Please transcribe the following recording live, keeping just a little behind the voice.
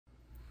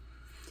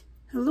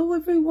Hello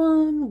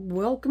everyone,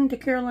 welcome to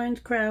Caroline's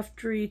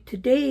Craftery.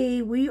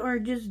 Today we are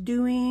just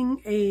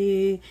doing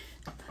a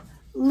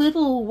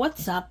little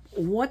what's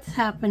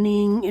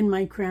happening in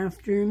my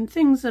craft room,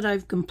 things that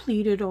I've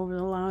completed over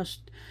the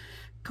last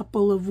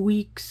couple of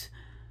weeks.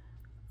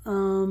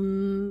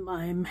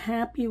 I'm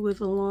happy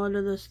with a lot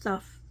of the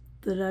stuff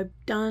that I've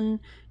done.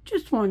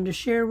 Just wanted to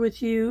share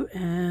with you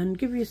and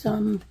give you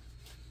some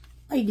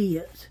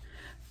ideas.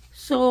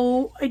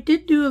 So I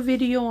did do a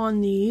video on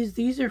these.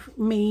 These are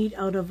made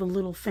out of a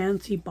little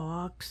fancy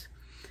box.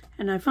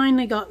 And I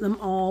finally got them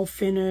all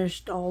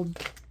finished, all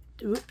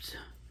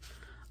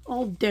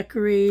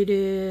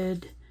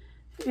decorated,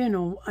 you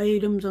know,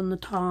 items on the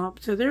top.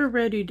 So they're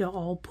ready to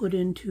all put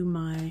into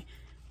my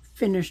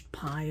finished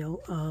pile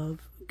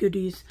of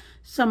goodies.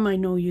 Some I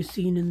know you've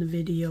seen in the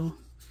video.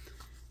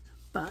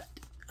 But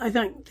I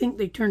think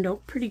they turned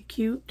out pretty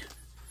cute.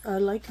 I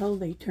like how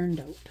they turned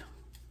out.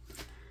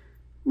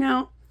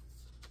 Now,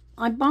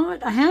 I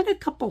had a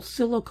couple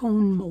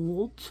silicone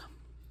molds,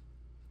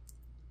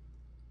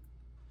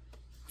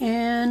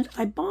 and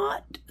I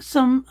bought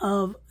some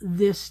of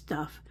this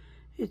stuff.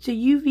 It's a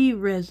UV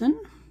resin.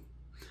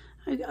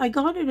 I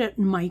got it at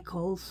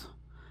Michael's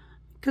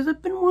because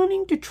I've been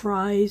wanting to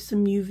try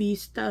some UV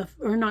stuff,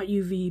 or not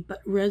UV, but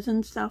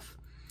resin stuff.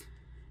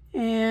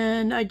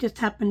 And I just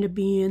happened to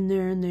be in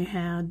there and they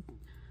had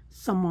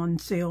some on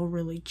sale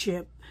really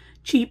cheap,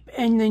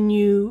 and then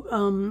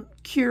you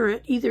cure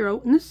it either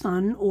out in the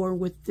sun or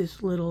with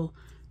this little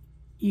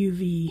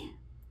UV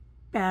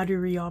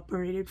battery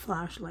operated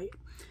flashlight.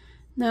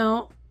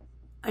 Now,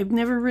 I've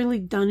never really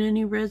done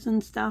any resin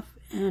stuff,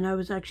 and I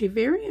was actually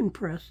very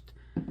impressed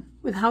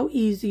with how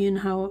easy and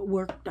how it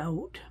worked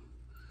out.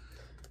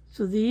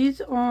 So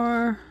these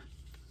are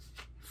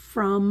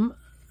from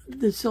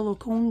the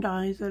silicone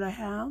dies that I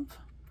have.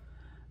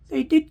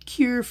 They did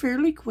cure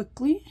fairly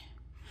quickly.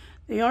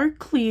 They are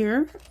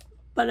clear,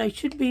 but I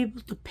should be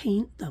able to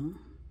paint them.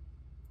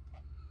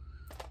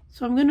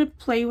 So I'm going to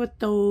play with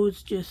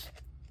those just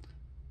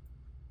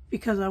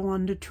because I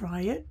wanted to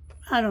try it.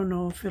 I don't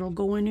know if it'll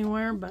go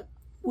anywhere, but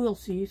we'll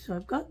see. So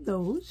I've got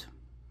those.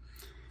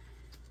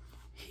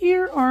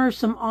 Here are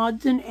some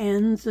odds and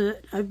ends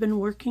that I've been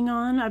working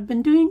on. I've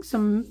been doing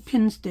some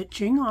pin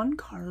stitching on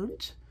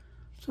cards.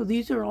 So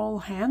these are all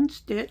hand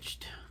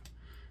stitched.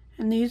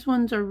 And these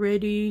ones are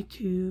ready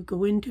to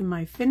go into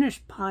my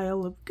finished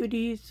pile of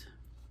goodies.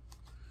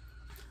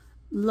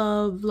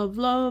 Love, love,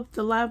 love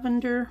the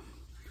lavender.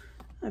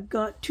 I've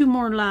got 2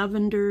 more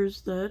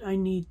lavenders that I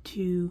need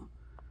to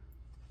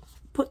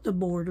put the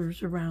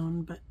borders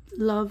around, but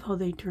love how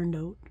they turned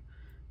out.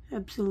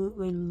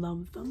 Absolutely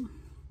love them.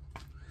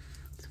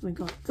 So we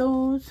got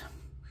those.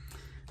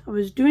 I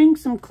was doing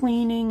some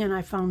cleaning and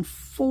I found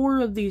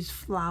 4 of these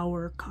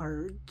flower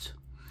cards.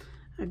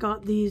 I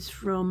got these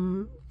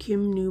from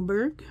Kim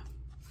Newberg,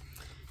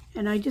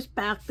 and I just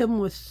backed them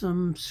with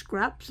some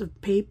scraps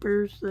of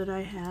papers that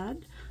I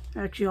had.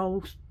 They're actually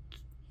all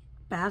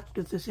backed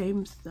with the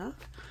same stuff.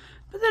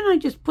 But then I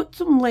just put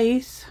some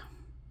lace,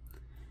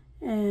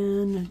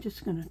 and I'm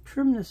just going to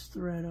trim this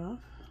thread off.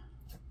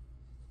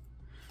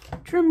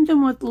 Trimmed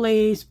them with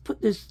lace,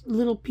 put this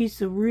little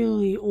piece of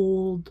really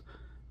old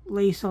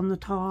lace on the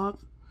top,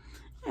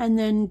 and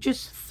then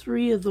just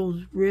 3 of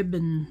those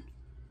ribbon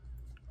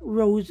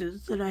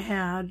roses that I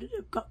had.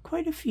 I've got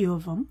quite a few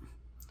of them,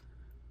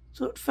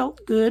 so it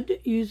felt good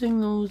using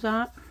those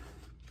up.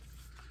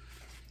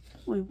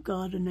 We've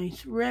got a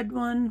nice red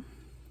one,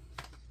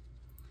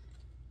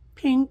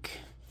 pink,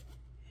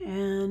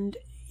 and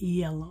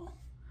yellow.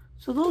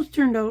 So those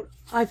turned out,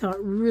 I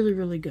thought, really,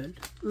 really good.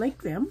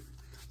 Like them.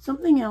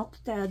 Something else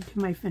to add to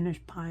my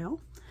finished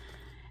pile.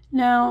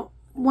 Now,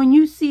 when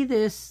you see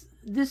this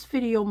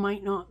video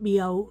might not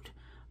be out,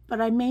 but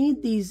I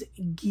made these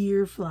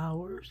gear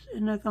flowers,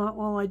 and I thought,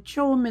 well, I'd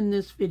show them in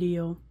this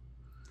video.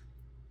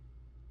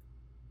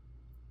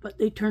 But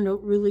they turned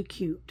out really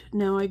cute.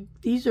 Now,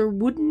 these are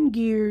wooden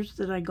gears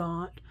that I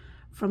got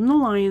from the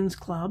Lions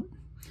Club.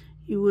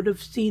 You would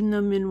have seen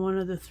them in one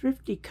of the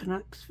Thrifty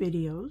Canucks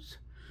videos.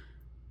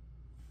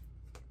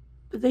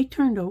 But they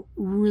turned out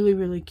really,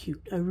 really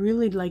cute. I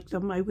really like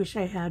them. I wish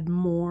I had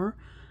more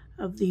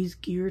of these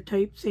gear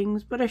type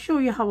things, but I show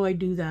you how I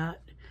do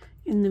that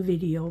in the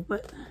video.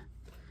 But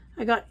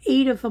I got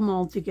 8 of them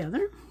all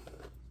together.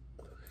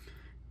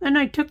 Then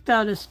I took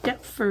that a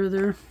step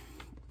further,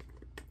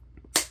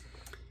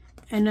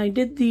 and I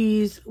did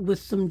these with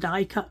some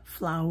die cut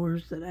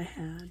flowers that I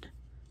had.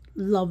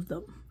 Love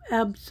them.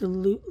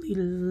 Absolutely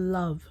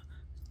love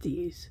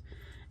these.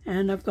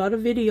 And I've got a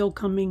video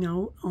coming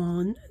out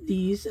on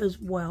these as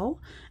well,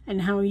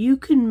 and how you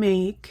can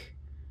make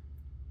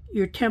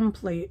your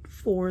template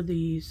for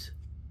these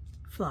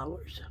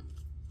flowers.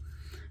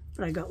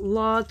 But I got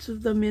lots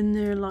of them in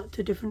there, lots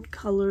of different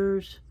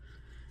colors.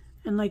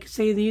 And like I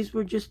say, these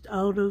were just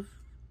out of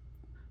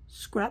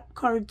scrap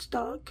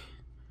cardstock.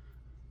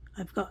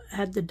 I've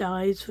had the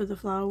dies for the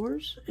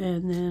flowers,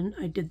 and then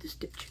I did the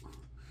stitching.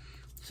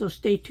 So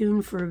stay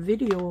tuned for a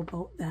video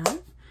about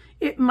that.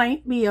 It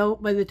might be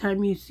out by the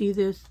time you see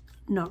this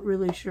not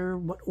really sure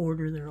what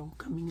order they're all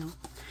coming out.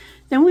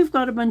 Then we've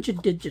got a bunch of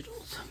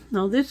digitals.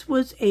 Now this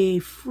was a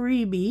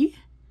freebie.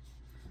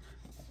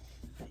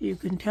 You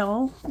can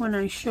tell when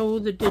I show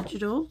the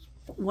digitals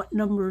what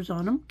numbers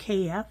on them.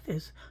 KF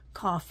is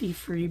coffee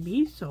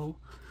freebie, so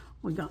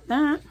we got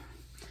that.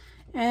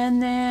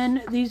 And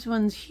then these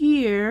ones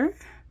here,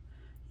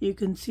 you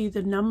can see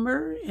the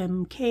number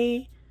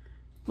MK,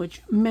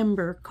 which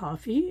member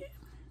coffee.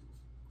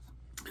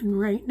 And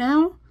right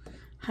now,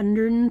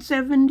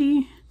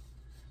 170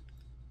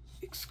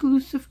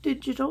 exclusive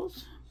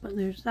digitals. But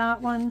there's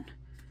that one.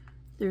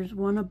 There's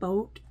one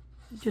about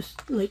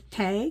just like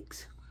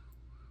tags.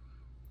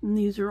 And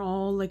these are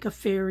all like a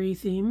fairy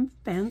theme.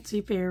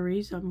 Fancy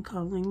fairies, I'm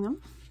calling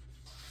them.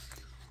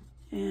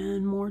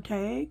 And more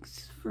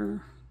tags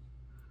for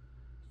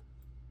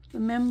the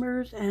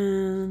members.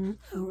 And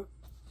a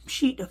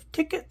sheet of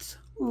tickets.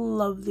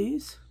 Love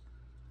these.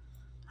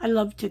 I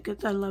love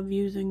tickets. I love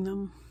using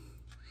them.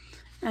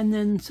 And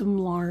then some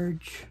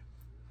large,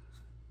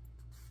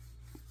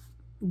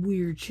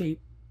 weird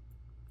shaped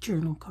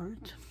journal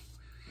cards.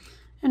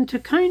 And to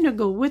kind of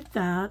go with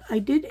that, I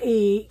did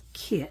a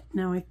kit.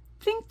 Now I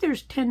think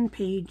there's 10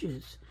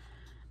 pages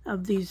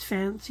of these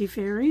fancy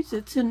fairies.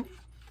 It's in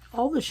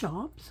all the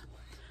shops.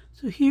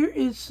 So here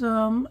is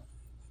some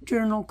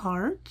journal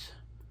cards.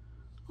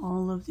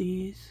 All of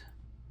these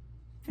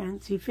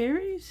fancy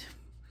fairies.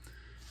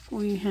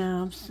 We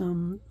have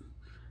some,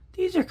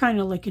 these are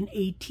kind of like an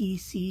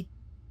ATC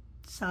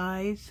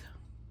size.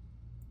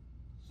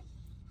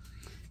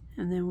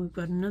 And then we've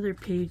got another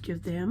page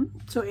of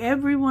them. So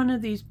every one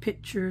of these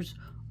pictures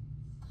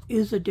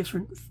is a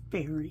different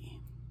fairy.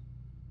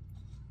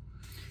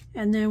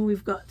 And then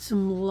we've got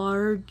some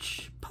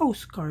large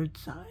postcard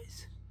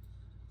size.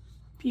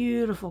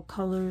 Beautiful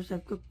colors.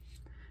 I've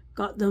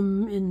got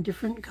them in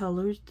different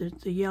colors. There's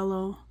the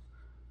yellow.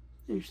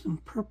 There's some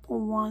purple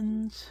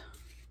ones.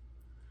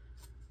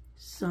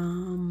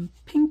 Some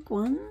pink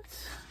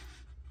ones.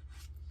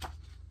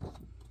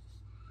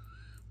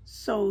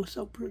 So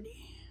pretty.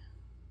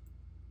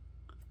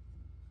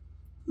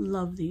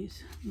 Love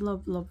these.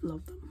 Love, love,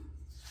 love them.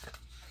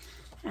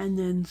 And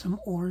then some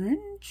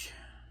orange.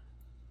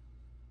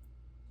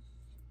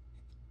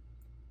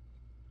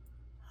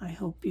 I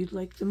hope you'd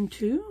like them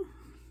too.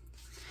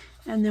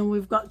 And then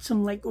we've got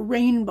some like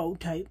rainbow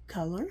type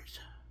colors.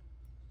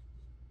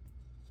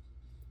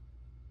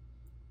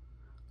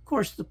 Of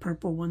course, the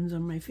purple ones are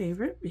my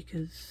favorite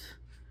because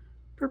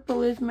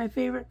purple is my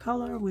favorite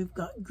color. We've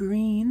got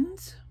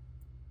greens.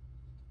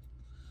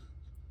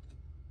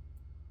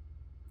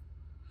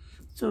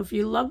 So if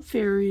you love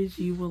fairies,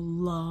 you will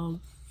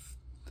love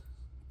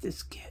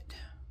this kit.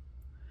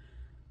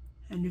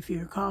 And if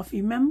you're a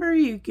coffee member,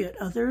 you get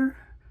other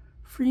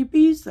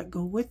freebies that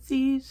go with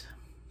these.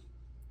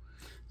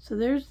 So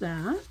there's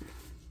that.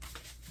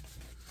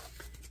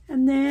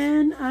 And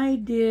then I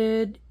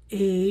did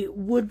a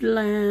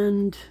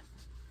woodland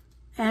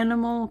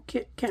animal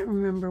kit. Can't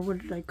remember, what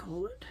did I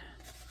call it?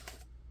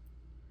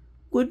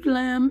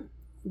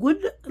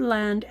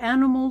 Woodland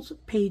animals,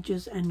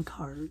 pages, and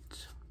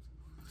cards.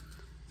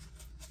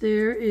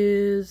 There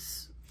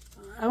is,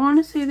 I want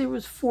to say there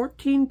was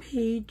 14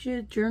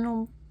 pages,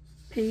 journal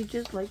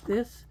pages like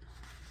this,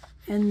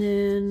 and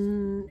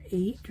then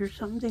 8 or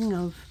something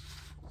of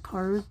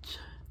cards.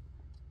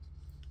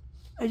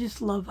 I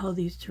just love how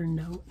these turned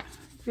out.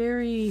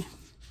 Very,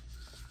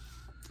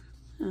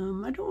 I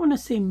don't want to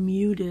say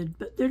muted,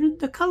 but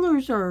the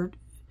colors are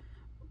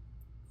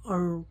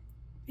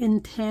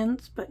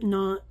intense, but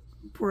not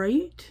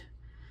bright.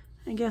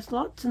 I guess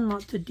lots and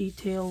lots of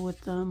detail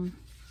with them.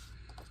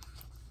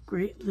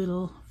 Great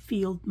little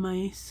field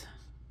mice.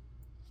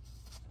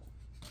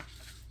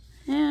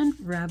 And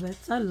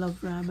rabbits. I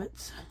love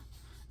rabbits.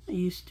 I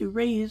used to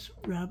raise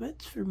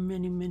rabbits for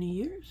many, many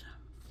years.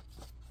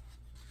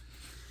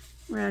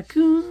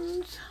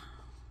 Raccoons.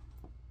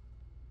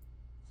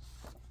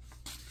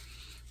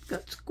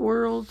 Got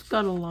squirrels.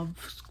 Gotta love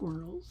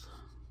squirrels.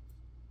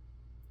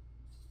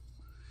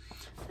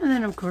 And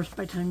then, of course,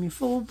 by the time you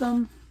fold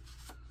them,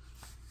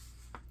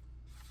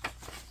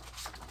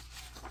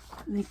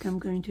 I think I'm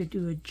going to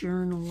do a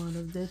journal out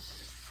of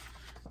this.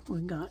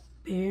 We got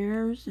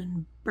bears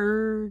and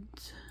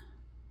birds,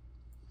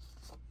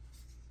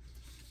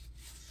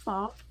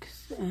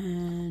 fox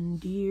and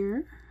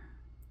deer,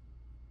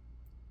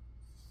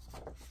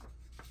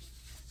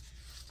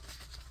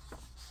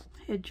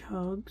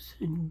 hedgehogs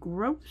and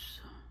grouse.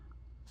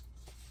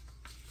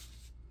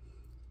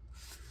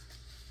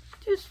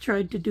 Just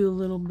tried to do a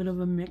little bit of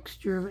a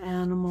mixture of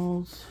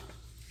animals.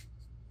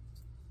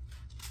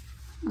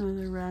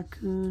 Another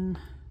raccoon.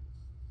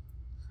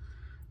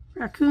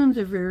 Raccoons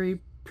are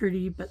very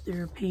pretty, but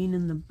they're a pain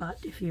in the butt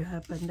if you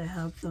happen to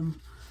have them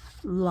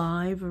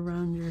live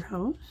around your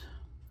house.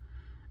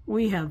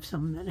 We have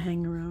some that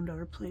hang around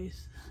our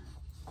place.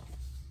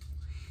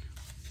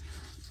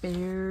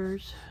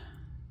 Bears.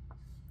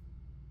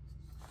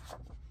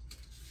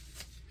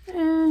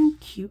 And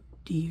cute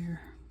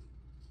deer.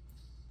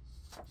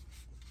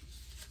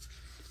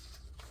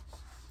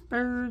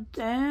 Birds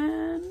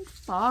and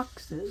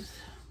foxes.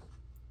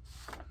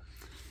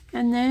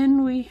 And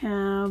then we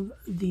have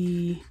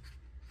the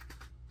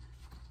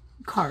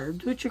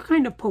cards, which are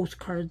kind of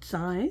postcard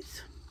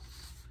size.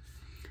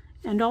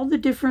 And all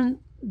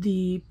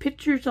the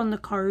pictures on the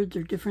cards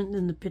are different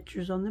than the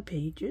pictures on the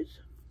pages.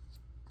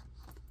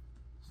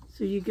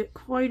 So you get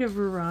quite a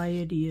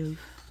variety of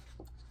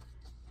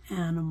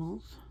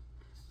animals.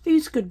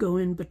 These could go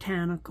in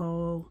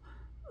botanical,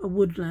 a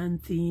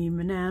woodland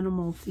theme, an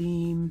animal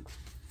theme.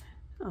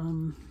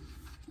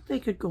 They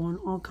could go in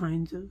all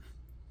kinds of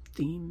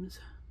themes.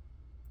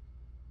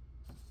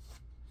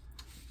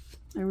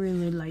 I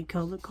really like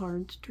how the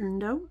cards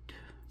turned out.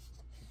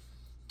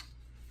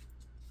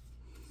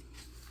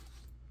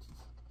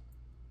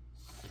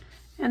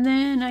 And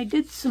then I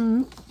did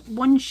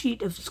one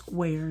sheet of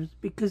squares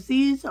because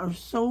these are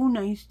so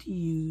nice to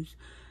use.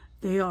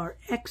 They are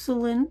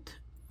excellent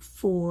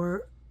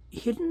for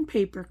hidden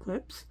paper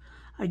clips.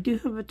 I do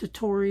have a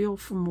tutorial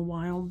from a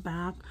while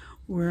back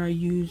where I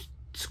used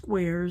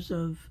squares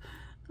of,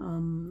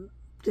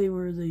 they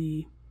were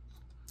the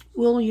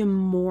William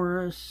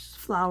Morris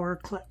flower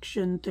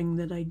collection thing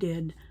that I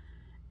did.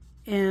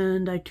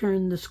 And I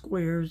turned the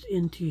squares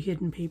into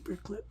hidden paper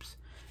clips.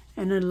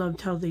 And I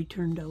loved how they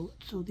turned out.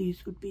 So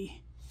these would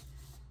be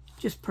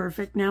just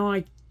perfect. Now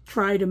I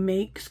try to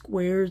make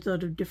squares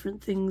out of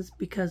different things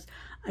because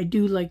I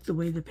do like the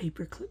way the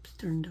paper clips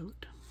turned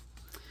out.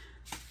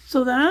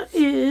 So that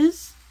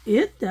is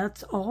it.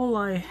 That's all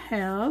I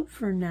have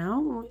for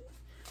now.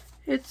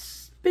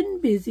 It's been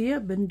busy.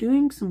 I've been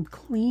doing some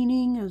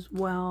cleaning as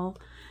well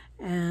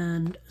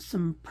and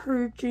some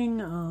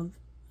purging of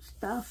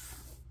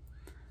stuff.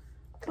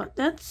 But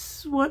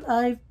that's what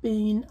I've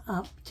been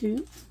up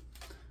to.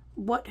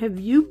 What have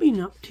you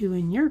been up to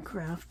in your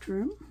craft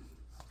room?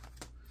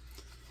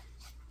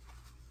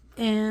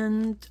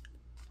 And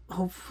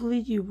hopefully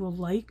you will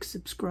like,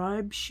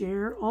 subscribe,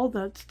 share, all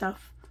that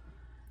stuff.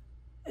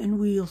 And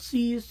we'll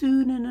see you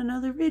soon in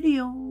another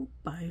video.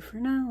 Bye for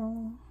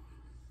now.